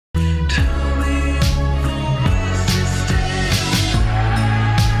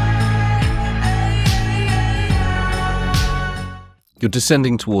You're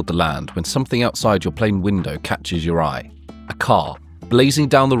descending toward the land when something outside your plane window catches your eye. A car, blazing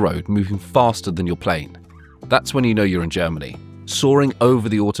down the road, moving faster than your plane. That's when you know you're in Germany, soaring over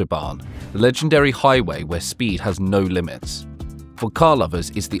the Autobahn, the legendary highway where speed has no limits. For car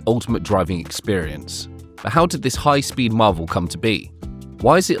lovers, it's the ultimate driving experience. But how did this high-speed marvel come to be?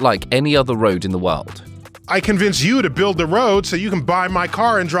 Why is it like any other road in the world? I convince you to build the road so you can buy my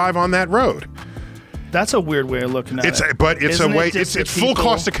car and drive on that road. That's a weird way of looking at it. But it's Isn't a way. it just It's the full people-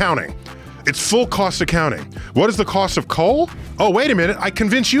 cost accounting. It's full cost accounting. What is the cost of coal? Oh, wait a minute. I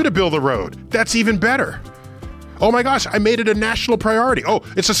convince you to build the road. That's even better. Oh my gosh, I made it a national priority. Oh,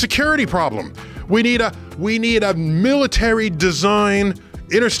 it's a security problem. We need a military design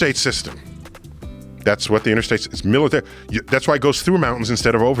interstate system. That's what the interstate is, military. That's why it goes through mountains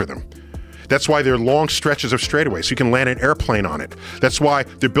instead of over them. That's why there are long stretches of straightaways, so you can land an airplane on it. That's why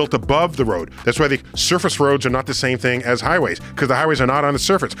they're built above the road. That's why the surface roads are not the same thing as highways, because the highways are not on the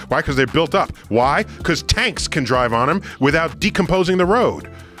surface. Why? Because they're built up. Why? Because tanks can drive on them without decomposing the road.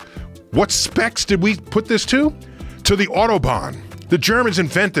 What specs did we put this to? To the Autobahn. The Germans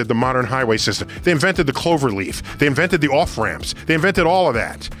invented the modern highway system. They invented the cloverleaf. They invented the off-ramps. They invented all of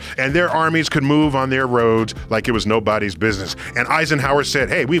that. And their armies could move on their roads like it was nobody's business. And Eisenhower said,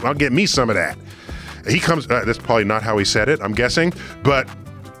 hey, I'll get me some of that. He comes, that's probably not how he said it, I'm guessing, but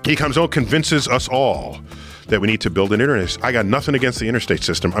he comes on, convinces us all that we need to build an internet. I got nothing against the interstate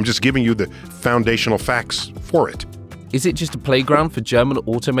system. I'm just giving you the foundational facts for it. Is it just a playground for German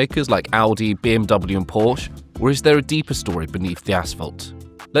automakers like Audi, BMW and Porsche? Or is there a deeper story beneath the asphalt?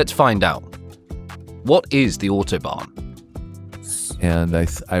 Let's find out. What is the Autobahn? And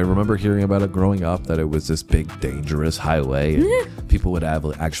I remember hearing about it growing up, that it was this big, dangerous highway. And people would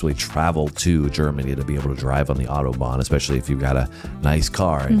actually travel to Germany to be able to drive on the Autobahn, especially if you got a nice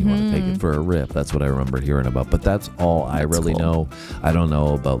car and you want to take it for a rip. That's what I remember hearing about. But that's all I really know. I don't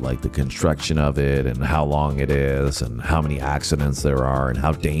know about like the construction of it and how long it is and how many accidents there are and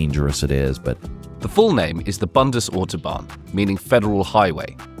how dangerous it is. But the full name is the Bundesautobahn, meaning Federal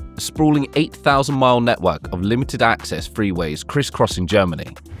Highway. A sprawling 8,000-mile network of limited-access freeways crisscrossing Germany.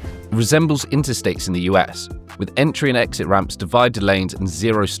 It resembles interstates in the US, with entry and exit ramps, divided lanes, and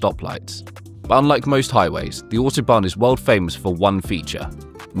 0 stoplights. But unlike most highways, the Autobahn is world famous for one feature: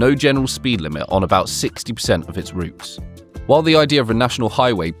 no general speed limit on about 60% of its routes. While the idea of a national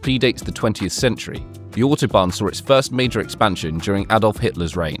highway predates the 20th century, the Autobahn saw its first major expansion during Adolf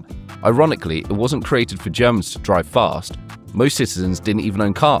Hitler's reign. Ironically, it wasn't created for Germans to drive fast. Most citizens didn't even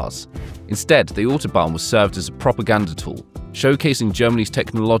own cars. Instead, the Autobahn was served as a propaganda tool, showcasing Germany's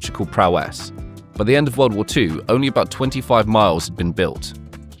technological prowess. By the end of World War II, only about 25 miles had been built.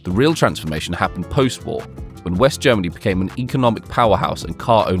 The real transformation happened post-war, when West Germany became an economic powerhouse and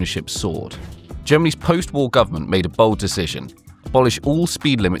car ownership soared. Germany's post-war government made a bold decision: abolish all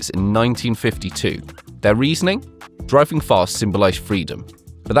speed limits in 1952. Their reasoning? Driving fast symbolized freedom.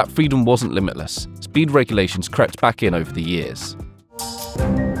 But that freedom wasn't limitless. Speed regulations crept back in over the years.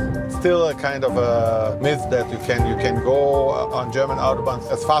 Still a kind of a myth that you can go on German autobahns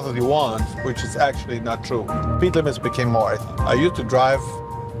as fast as you want, which is actually not true. Speed limits became more. I used to drive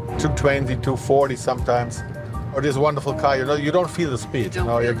 220, 240 sometimes. Or this wonderful car, you don't feel the speed.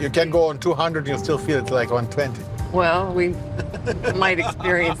 You can go on 200, you still feel it like 120. Well, we might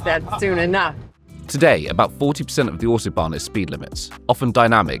experience that soon enough. Today, about 40% of the Autobahn is speed limits, often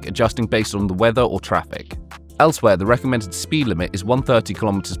dynamic, adjusting based on the weather or traffic. Elsewhere, the recommended speed limit is 130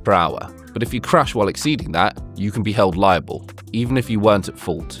 km per hour, but if you crash while exceeding that, you can be held liable, even if you weren't at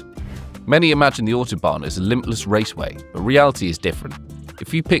fault. Many imagine the Autobahn as a limitless raceway, but reality is different.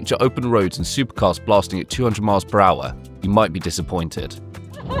 If you picture open roads and supercars blasting at 200 miles per hour, you might be disappointed.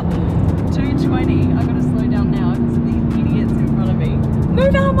 220, I've got to slow down now because of these idiots in front of me.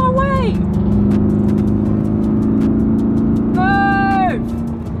 Move out of my way!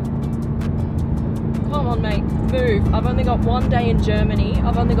 Come on, mate, move. I've only got one day in Germany.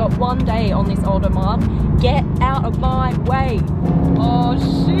 I've only got one day on this Autobahn. Get out of my way. Oh,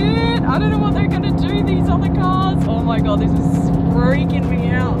 shit. I don't know what they're going to do, these other cars. Oh, my God, this is freaking me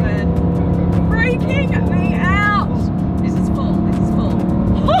out, man. Freaking me out. This is full. This is full.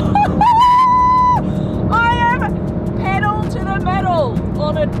 I am pedal to the metal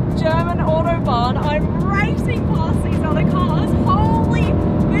on a German Autobahn. I'm racing past these other cars. Holy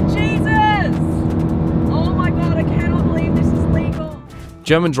bejesus! Oh my God, I cannot believe this is legal.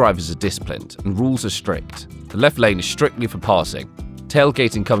 German drivers are disciplined and rules are strict. The left lane is strictly for passing.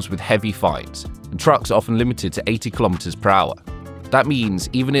 Tailgating comes with heavy fines, and trucks are often limited to 80 km per hour. That means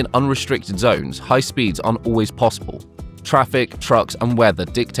even in unrestricted zones, high speeds aren't always possible. Traffic, trucks, and weather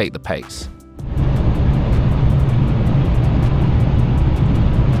dictate the pace.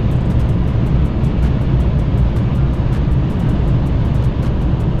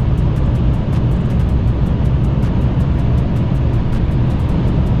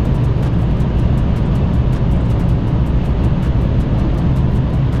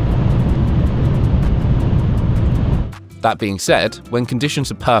 That being said, when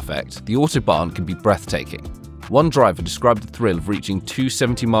conditions are perfect, the Autobahn can be breathtaking. One driver described the thrill of reaching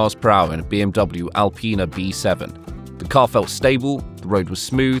 270 miles per hour in a BMW Alpina B7. The car felt stable, the road was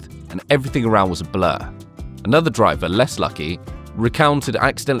smooth, and everything around was a blur. Another driver, less lucky, recounted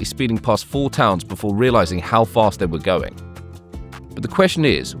accidentally speeding past 4 towns before realizing how fast they were going. But the question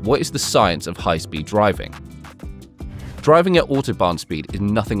is, what is the science of high-speed driving? Driving at Autobahn speed is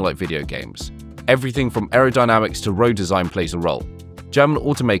nothing like video games. Everything from aerodynamics to road design plays a role. German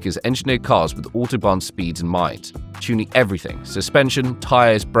automakers engineer cars with Autobahn speeds in mind, tuning everything, suspension,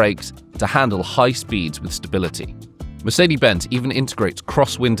 tires, brakes, to handle high speeds with stability. Mercedes-Benz even integrates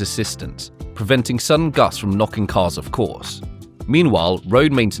crosswind assistance, preventing sudden gusts from knocking cars off course. Meanwhile,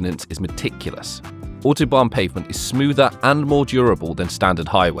 road maintenance is meticulous. Autobahn pavement is smoother and more durable than standard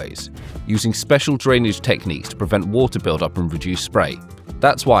highways, using special drainage techniques to prevent water buildup and reduce spray.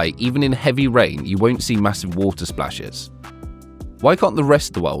 That's why, even in heavy rain, you won't see massive water splashes. Why can't the rest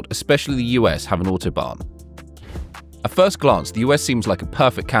of the world, especially the US, have an Autobahn? At first glance, the US seems like a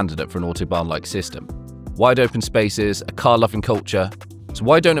perfect candidate for an Autobahn-like system. Wide open spaces, a car-loving culture. So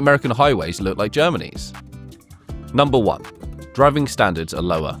why don't American highways look like Germany's? Number 1. Driving standards are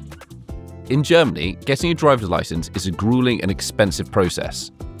lower. In Germany, getting a driver's license is a grueling and expensive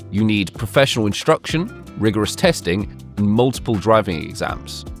process. You need professional instruction, rigorous testing, and multiple driving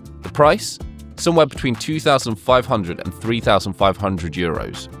exams. The price? Somewhere between 2,500 and 3,500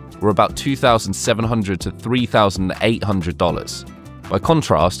 euros, or about $2,700 to $3,800. By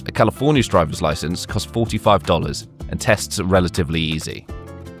contrast, a California's driver's license costs $45 and tests are relatively easy.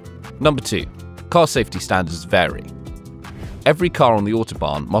 Number 2. Car safety standards vary. Every car on the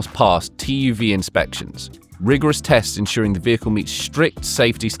Autobahn must pass TÜV inspections, rigorous tests ensuring the vehicle meets strict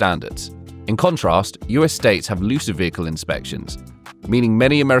safety standards. In contrast, US states have looser vehicle inspections, meaning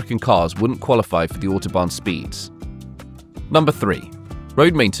many American cars wouldn't qualify for the Autobahn speeds. Number 3.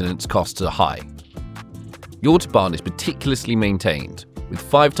 Road maintenance costs are high. The Autobahn is meticulously maintained, with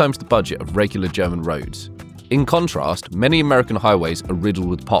 5 times the budget of regular German roads. In contrast, many American highways are riddled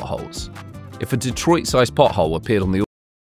with potholes. If a Detroit-sized pothole appeared on the